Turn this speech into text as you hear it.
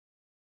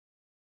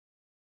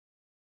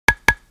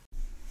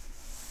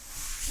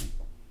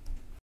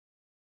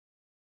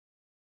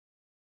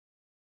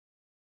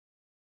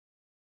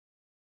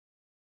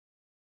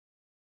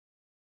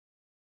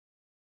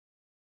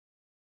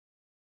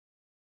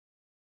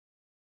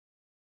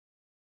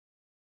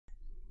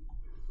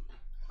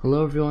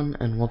Hello everyone,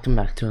 and welcome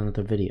back to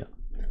another video.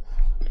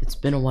 It's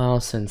been a while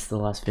since the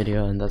last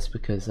video, and that's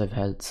because I've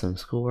had some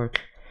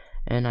schoolwork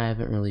and I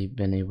haven't really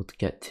been able to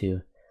get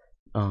to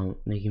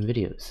making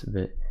videos,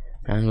 but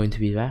now I'm going to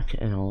be back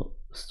and I'll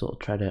still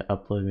try to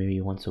upload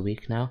maybe once a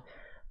week now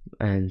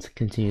and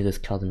continue this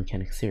Kalda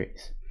mechanics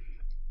series.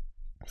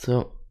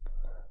 So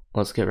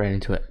let's get right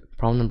into it.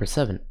 Problem number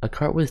 7. A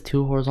cart with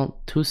two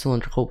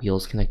cylindrical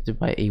wheels connected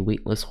by a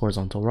weightless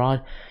horizontal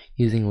rod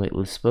using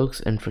weightless spokes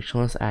and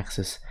frictionless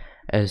axis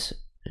as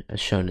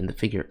shown in the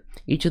figure.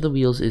 Each of the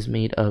wheels is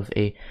made of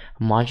a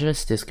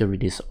homogeneous disc of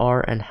radius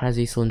r and has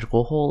a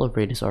cylindrical hole of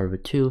radius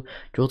r/2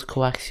 drilled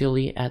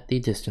coaxially at the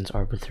distance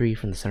r/3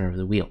 from the center of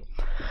the wheel.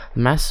 The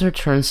masses are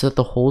turned so that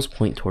the holes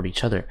point toward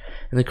each other,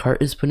 and the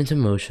cart is put into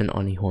motion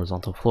on a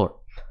horizontal floor.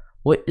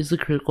 What is the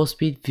critical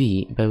speed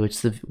v by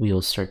which the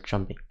wheels start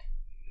jumping?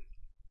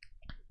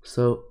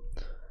 So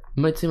it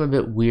might seem a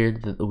bit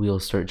weird that the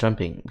wheels start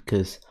jumping,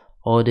 because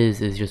all it is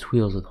just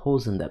wheels with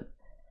holes in them.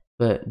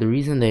 But the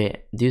reason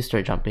they do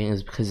start jumping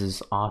is because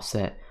it's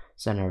offset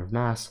center of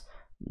mass.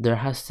 There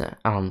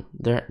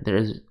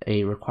is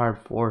a required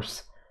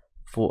force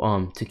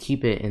for to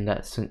keep it in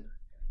that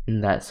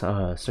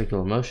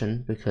circular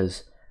motion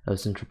because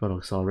of centripetal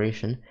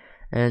acceleration,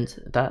 and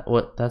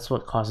that's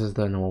what causes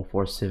the normal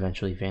force to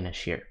eventually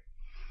vanish here,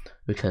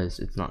 because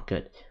it's not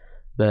good.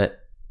 But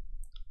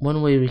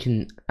one way we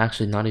can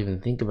actually not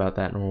even think about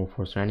that normal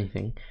force or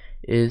anything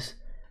is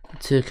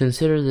to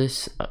consider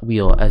this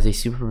wheel as a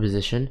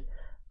superposition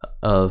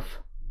of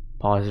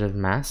positive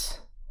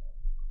mass,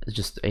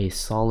 just a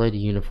solid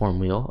uniform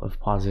wheel of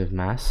positive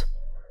mass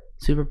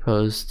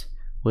superposed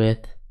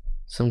with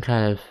some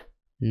kind of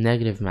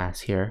negative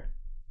mass here.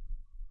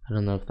 I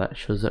don't know if that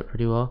shows up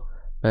pretty well,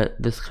 but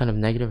this kind of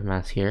negative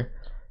mass here,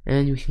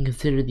 and we can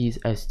consider these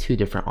as two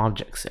different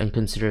objects and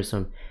consider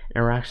some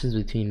interactions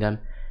between them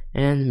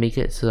and make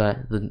it so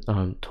that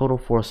the total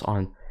force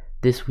on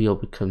this wheel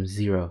becomes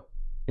 0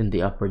 in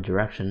the upward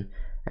direction,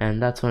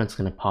 and that's when it's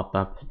going to pop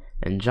up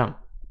and jump.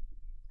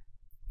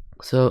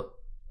 So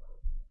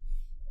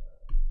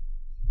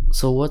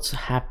what's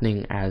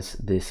happening as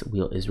this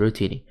wheel is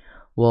rotating?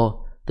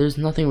 Well, there's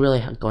nothing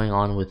really going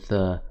on with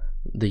the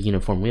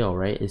uniform wheel,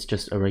 right? It's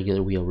just a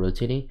regular wheel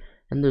rotating,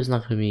 and there's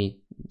not going to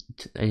be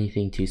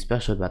anything too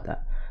special about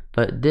that.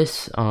 But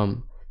this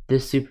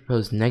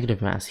superposed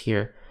negative mass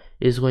here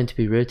is going to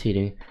be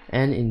rotating,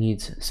 and it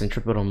needs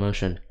centripetal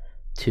motion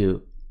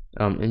to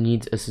it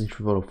needs a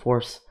centripetal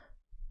force.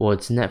 Well,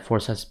 its net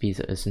force has to be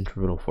a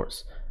centripetal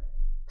force.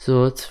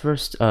 So let's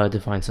first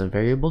define some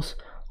variables.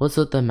 Let's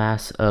let the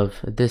mass of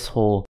this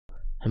whole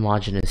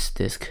homogeneous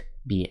disk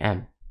be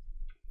m.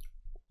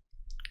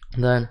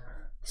 Then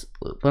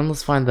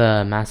let's find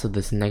the mass of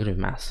this negative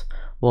mass.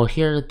 Well,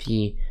 here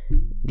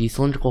the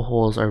cylindrical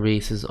holes are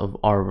radiuses of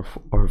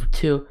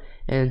r/2,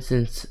 and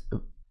since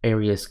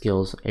area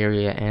scales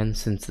area, and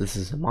since this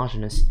is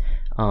homogeneous,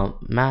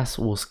 mass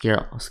will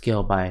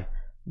scale by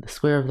the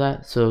square of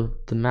that, so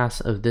the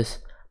mass of this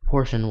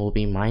portion will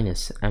be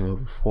minus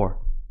m/4.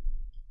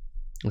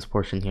 This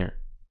portion here,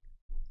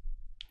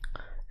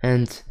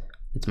 and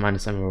it's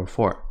minus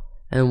m/4.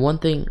 And one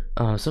thing,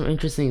 some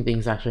interesting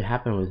things actually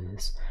happen with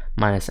this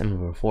minus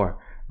m/4,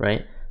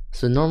 right?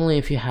 So normally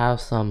if you have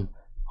some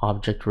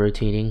object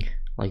rotating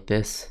like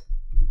this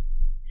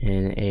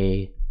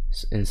in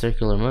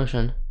circular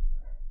motion,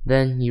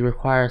 then you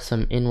require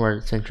some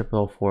inward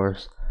centripetal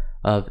force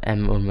of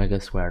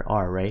m⍵²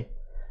 r, right?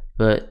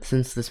 But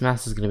since this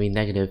mass is going to be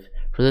negative,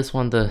 for this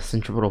one the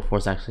centripetal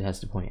force actually has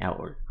to point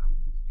outward.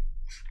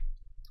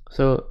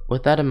 So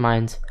with that in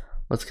mind,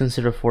 let's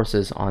consider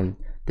forces on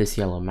this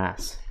yellow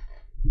mass.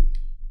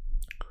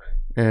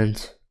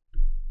 And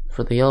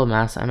for the yellow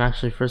mass, I'm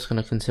actually first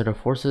going to consider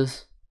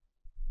forces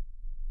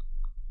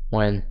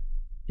when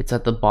it's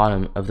at the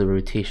bottom of the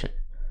rotation,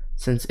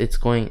 since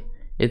it's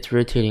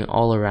rotating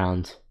all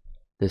around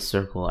this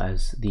circle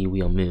as the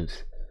wheel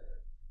moves.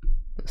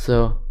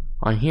 So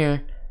on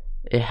here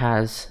it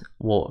has,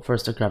 well,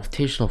 first a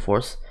gravitational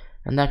force,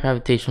 and that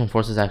gravitational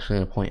force is actually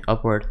going to point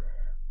upward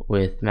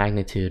with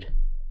magnitude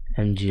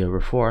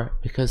mg/4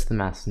 because the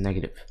mass is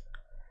negative.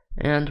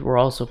 And we're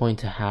also going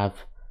to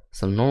have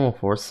some normal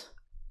force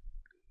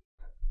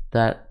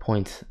that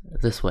points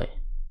this way,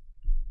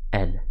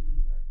 n,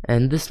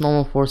 and this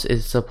normal force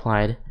is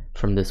supplied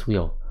from this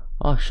wheel.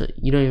 Actually,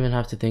 you don't even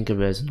have to think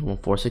of it as a normal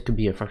force. It could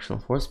be a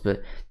frictional force,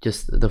 but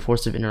just the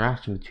force of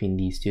interaction between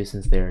these two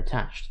since they're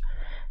attached.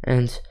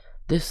 And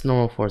this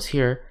normal force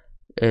here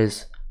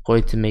is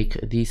going to make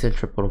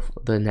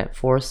the net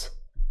force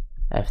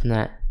F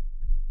net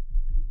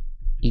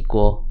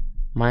equal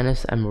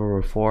minus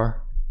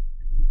m/4.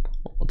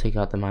 We'll take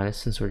out the minus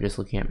since we're just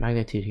looking at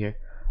magnitude here,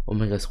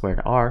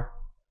 ω² r.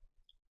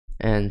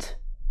 And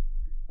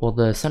well,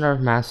 the center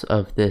of mass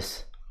of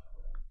this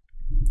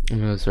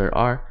ω²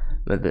 r,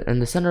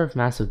 and the center of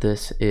mass of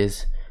this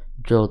is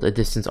drilled a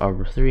distance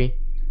r/3.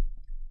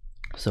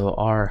 So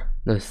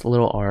this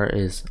little r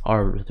is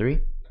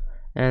r/3,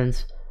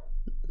 and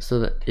so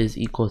that is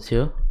equal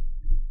to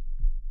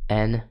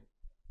n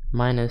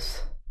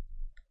minus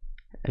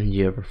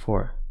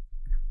mg/4.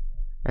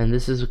 And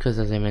this is because,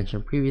 as I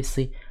mentioned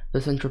previously,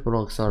 the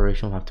centripetal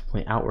acceleration will have to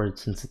point outward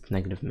since it's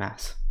negative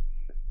mass.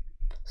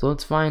 So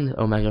let's find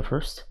omega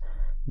first.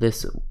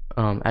 This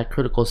at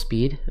critical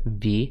speed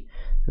v,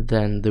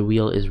 then the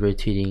wheel is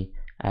rotating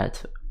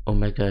at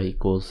omega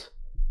equals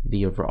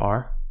v over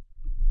r.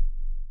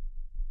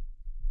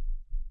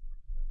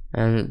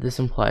 And this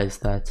implies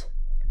that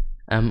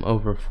m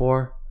over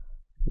 4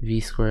 v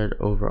squared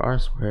over r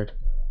squared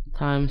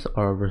times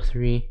r over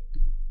 3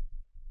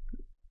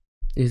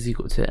 is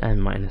equal to n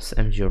minus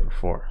mg over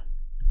 4.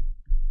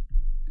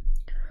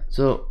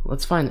 So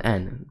let's find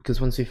n,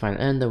 because once we find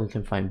n, then we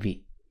can find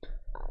v.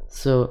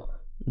 So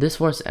this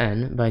force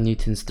N, by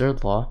Newton's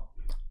third law,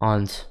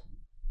 on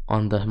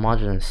the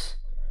homogeneous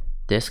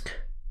disk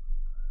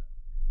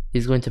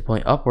is going to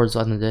point upwards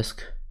on the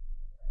disk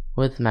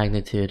with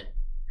magnitude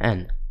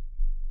N.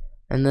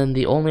 And then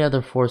the only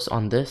other force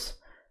on this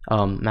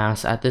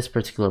mass at this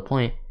particular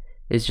point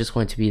is just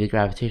going to be the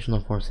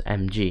gravitational force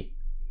mg.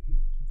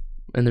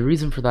 And the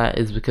reason for that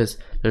is because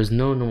there's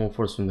no normal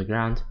force from the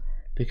ground,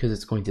 because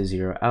it's going to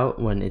zero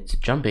out when it's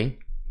jumping.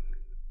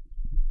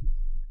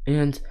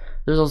 And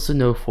there's also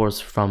no force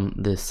from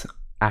this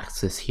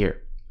axis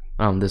here,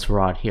 this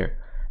rod here,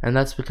 and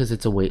that's because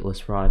it's a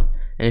weightless rod.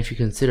 And if you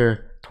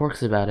consider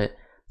torques about it,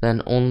 then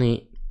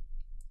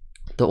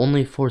the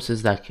only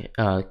forces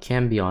that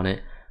can be on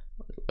it,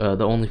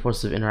 the only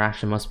forces of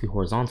interaction must be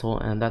horizontal,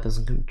 and that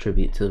doesn't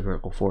contribute to the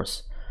vertical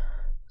force.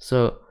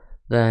 So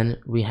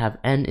then we have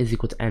N is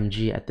equal to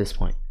mg at this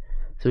point.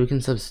 So we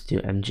can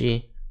substitute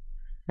mg,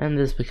 and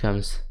this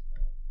becomes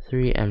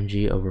 3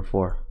 mg over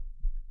 4.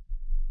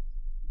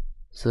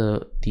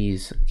 So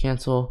these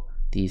cancel,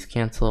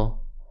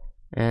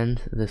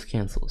 and this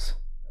cancels.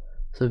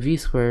 So v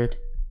squared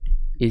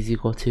is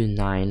equal to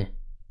 9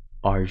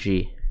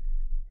 rg.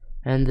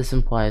 And this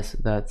implies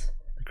that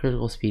the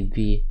critical speed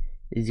v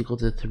is equal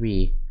to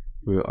 3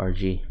 root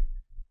rg.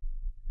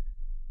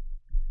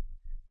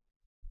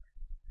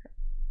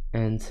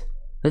 And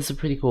this is a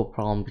pretty cool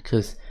problem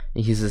because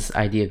it uses this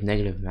idea of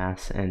negative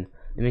mass and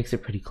it makes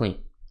it pretty clean.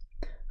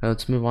 Now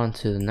let's move on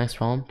to the next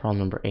problem, problem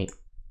number 8.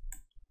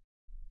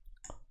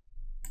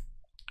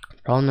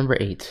 Problem number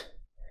 8.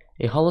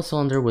 A hollow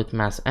cylinder with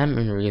mass m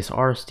and radius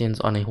r stands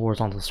on a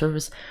horizontal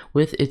surface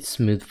with its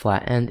smooth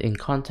flat end in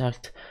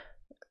contact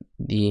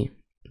with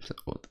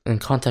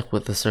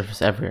the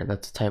surface everywhere.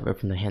 That's a type right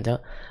from the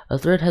handout. A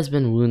thread has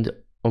been wound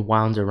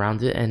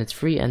around it, and its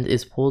free end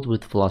is pulled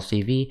with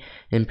velocity v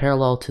in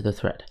parallel to the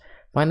thread.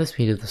 Find the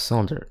speed of the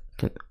cylinder.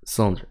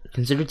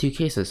 Consider two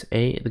cases.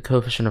 A. The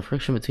coefficient of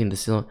friction between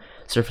the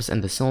surface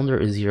and the cylinder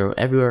is 0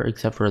 everywhere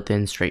except for a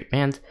thin straight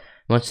band,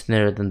 much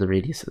thinner than the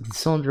radius of the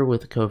cylinder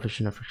with a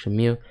coefficient of friction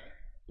mu.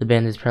 The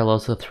band is parallel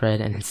to the thread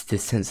and its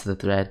distance to the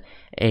thread,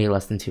 a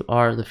less than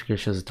 2r. The figure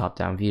shows a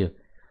top-down view.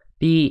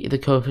 B. The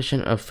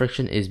coefficient of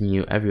friction is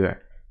mu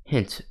everywhere.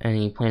 Hint: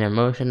 any planar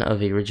motion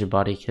of a rigid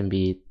body can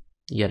be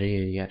yada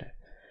yada yada.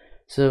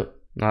 So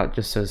that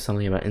just says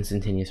something about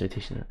instantaneous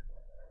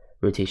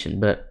rotation,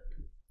 but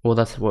well,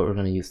 that's what we're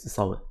going to use to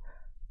solve it.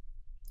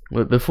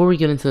 But before we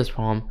get into this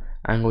problem,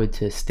 I'm going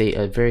to state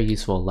a very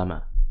useful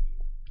lemma.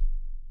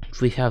 If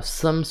we have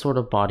some sort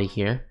of body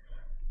here,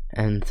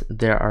 and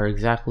there are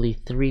exactly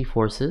 3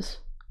 forces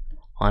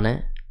on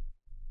it,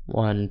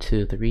 1,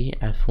 2, 3,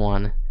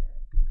 F1,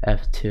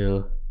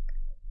 F2,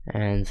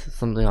 and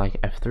something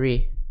like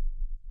F3,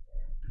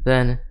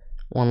 then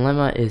one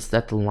lemma is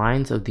that the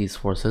lines of these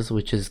forces,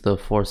 which is the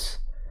force,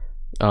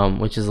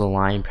 which is a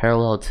line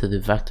parallel to the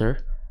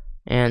vector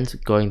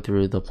and going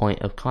through the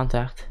point of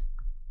contact,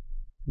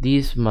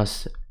 these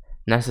must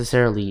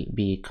necessarily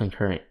be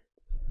concurrent.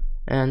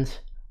 And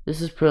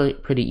this is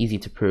pretty easy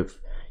to prove.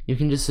 You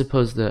can just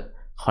suppose the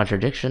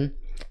contradiction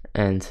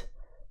and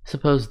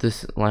suppose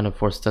this line of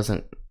force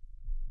isn't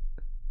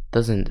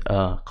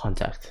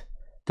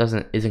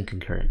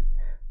concurrent.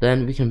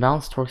 Then we can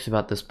balance torques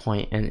about this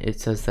point, and it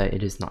says that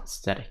it is not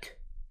static.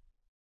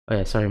 Oh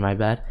yeah, sorry, my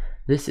bad.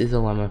 This is a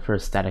lemma for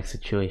static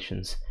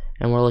situations,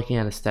 and we're looking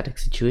at a static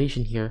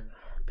situation here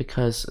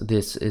because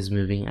this is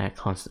moving at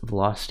constant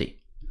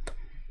velocity.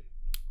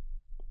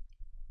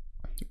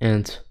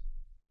 And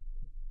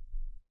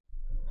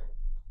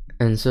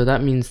so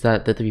that means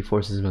that the 3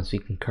 forces must be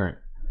concurrent.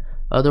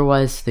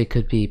 Otherwise, they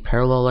could be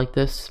parallel like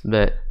this,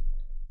 but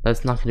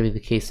that's not going to be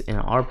the case in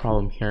our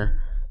problem here,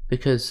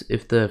 because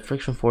if the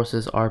friction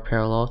forces are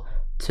parallel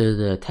to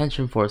the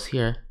tension force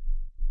here,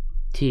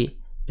 T,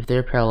 if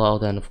they're parallel,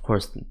 then of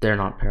course they're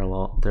not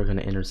parallel, they're going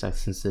to intersect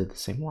since they're the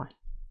same line.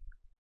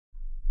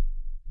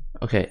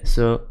 Okay,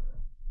 so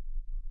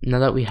now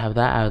that we have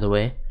that out of the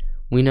way,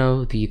 we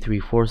know the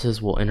 3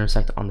 forces will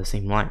intersect on the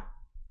same line.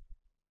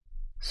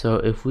 So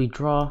if we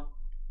draw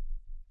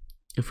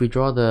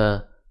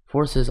the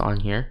forces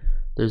on here,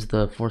 there's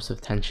the force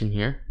of tension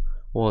here.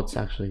 Well, it's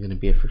actually going to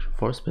be a friction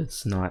force, but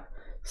it's not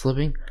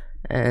slipping.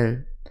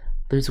 And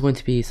there's going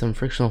to be some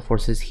frictional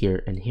forces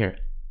here and here.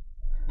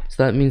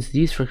 So that means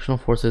these frictional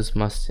forces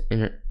must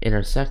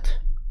intersect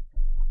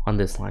on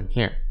this line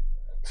here.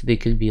 So they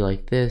could be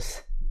like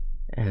this,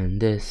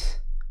 and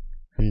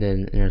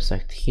then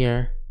intersect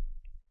here,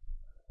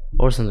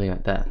 or something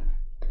like that.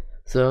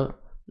 So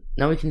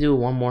now we can do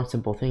one more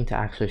simple thing to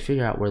actually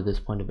figure out where this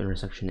point of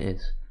intersection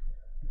is.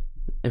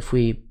 If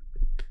we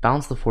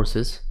balance the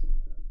forces,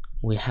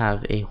 we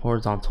have a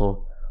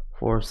horizontal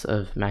force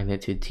of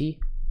magnitude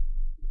T,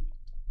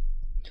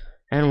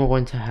 and we're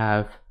going to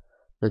have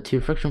the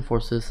two friction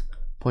forces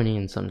pointing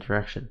in some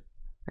direction.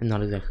 I'm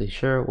not exactly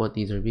sure what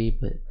these would be,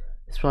 but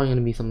it's probably going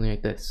to be something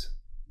like this.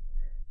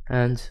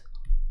 And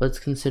let's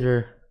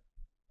consider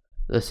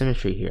the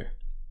symmetry here.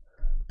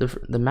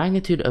 The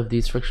magnitude of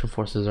these friction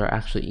forces are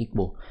actually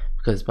equal,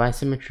 because by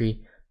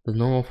symmetry, the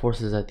normal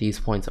forces at these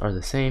points are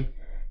the same,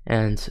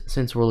 and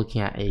since we're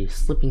looking at a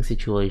slipping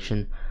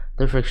situation,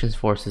 the friction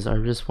forces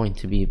are just going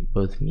to be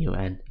both mu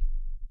and.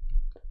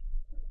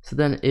 So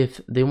then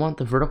if they want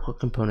the vertical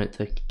component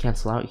to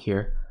cancel out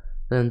here,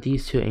 then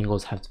these two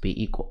angles have to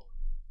be equal.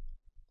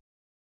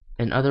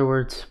 In other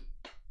words,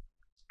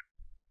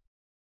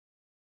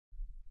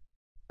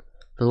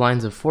 the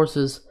lines of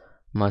forces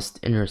must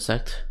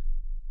intersect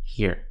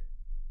here,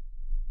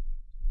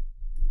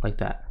 like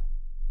that.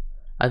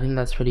 I think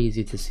that's pretty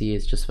easy to see,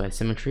 it's just by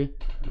symmetry.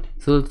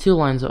 So the two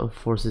lines of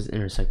forces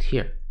intersect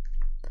here.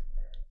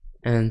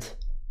 And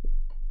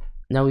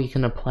now we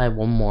can apply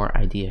one more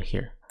idea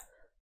here.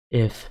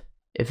 If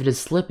it is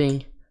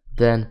slipping,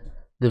 then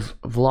the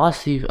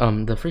velocity,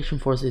 the friction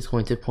force is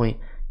going to point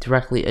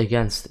directly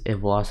against a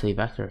velocity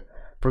vector.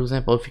 For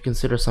example, if you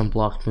consider some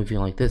block moving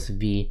like this,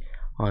 V,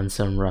 on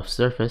some rough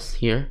surface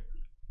here,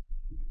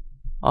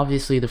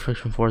 obviously the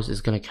friction force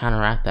is going to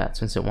counteract that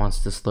since it wants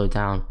to slow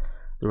down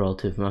the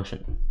relative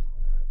motion.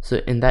 So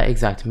in that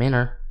exact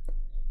manner,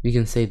 we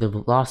can say the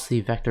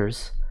velocity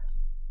vectors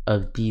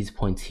of these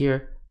points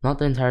here, not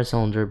the entire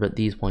cylinder, but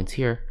these points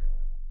here,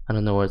 I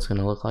don't know what it's going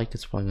to look like,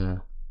 it's probably going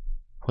to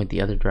point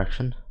the other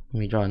direction. Let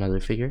me draw another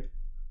figure.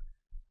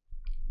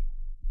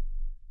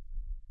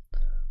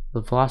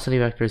 The velocity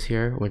vectors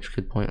here, which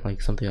could point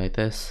like something like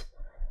this,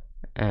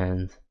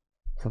 and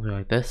something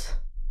like this,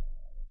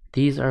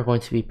 these are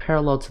going to be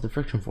parallel to the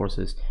friction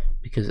forces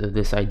because of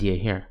this idea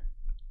here.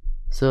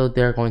 So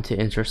they're going to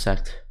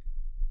intersect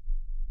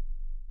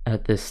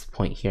at this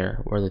point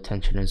here where the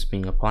tension is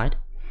being applied.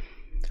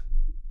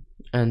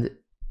 And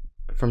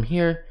from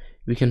here,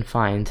 we can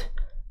find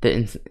the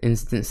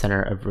instant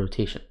center of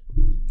rotation.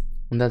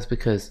 And that's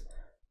because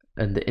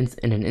in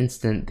an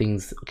instant,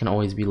 things can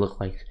always look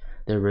like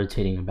they're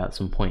rotating about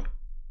some point.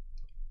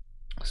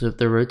 So if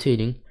they're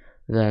rotating,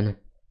 then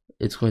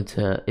its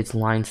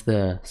line to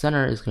the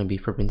center is going to be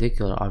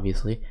perpendicular,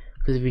 obviously,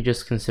 because if you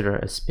just consider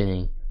a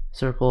spinning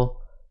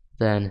circle,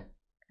 then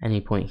any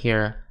point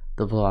here,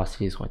 the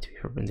velocity is going to be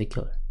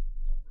perpendicular.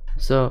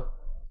 So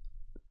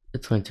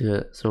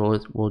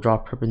we'll draw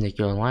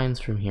perpendicular lines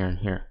from here and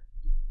here,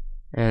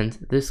 and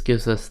this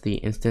gives us the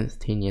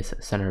instantaneous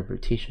center of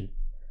rotation.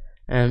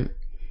 And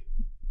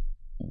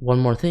one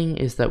more thing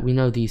is that we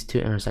know these two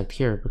intersect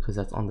here because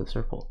that's on the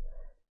circle,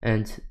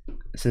 and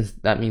since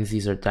that means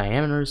these are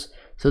diameters,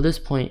 so this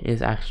point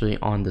is actually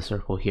on the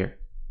circle here.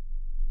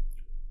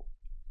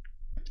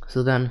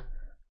 So then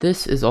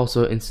this is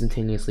also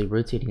instantaneously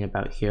rotating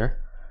about here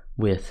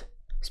with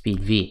speed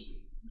v,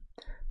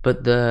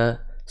 but the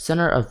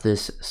center of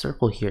this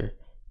circle here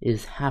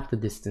is half the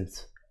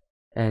distance,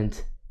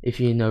 and if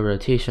you know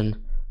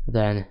rotation,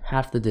 then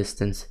half the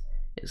distance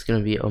is going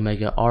to be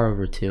omega r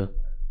over 2,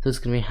 so it's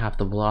going to be half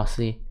the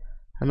velocity,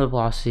 and the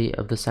velocity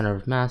of the center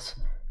of mass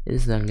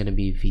is then going to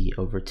be v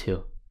over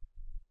 2.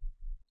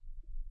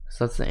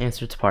 So that's the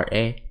answer to part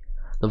A.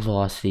 The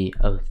velocity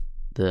of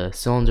the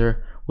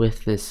cylinder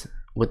with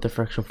the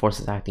friction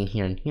forces acting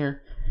here and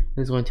here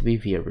is going to be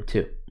v over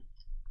 2.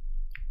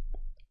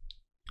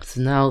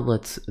 So now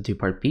let's do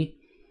part B.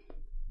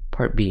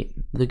 Part B,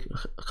 the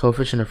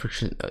coefficient of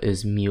friction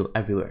is mu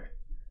everywhere.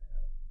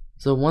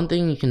 So one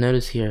thing you can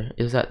notice here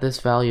is that this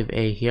value of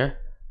A here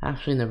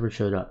actually never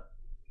showed up.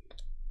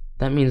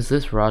 That means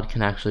this rod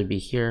can actually be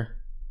here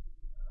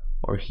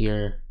or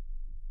here.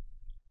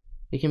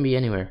 It can be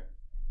anywhere.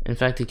 In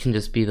fact, it can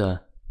just be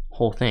the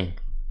whole thing.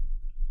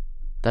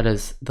 That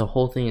is, the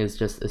whole thing is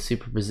just a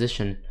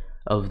superposition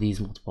of these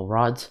multiple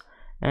rods,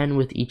 and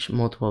with each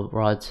multiple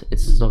rods,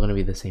 it's still going to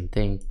be the same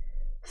thing.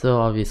 So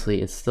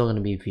obviously, it's still going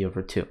to be v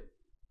over 2.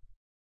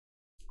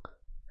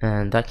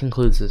 And that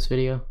concludes this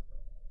video,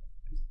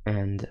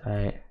 and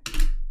I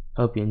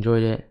hope you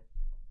enjoyed it,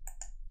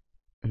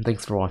 and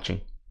thanks for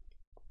watching.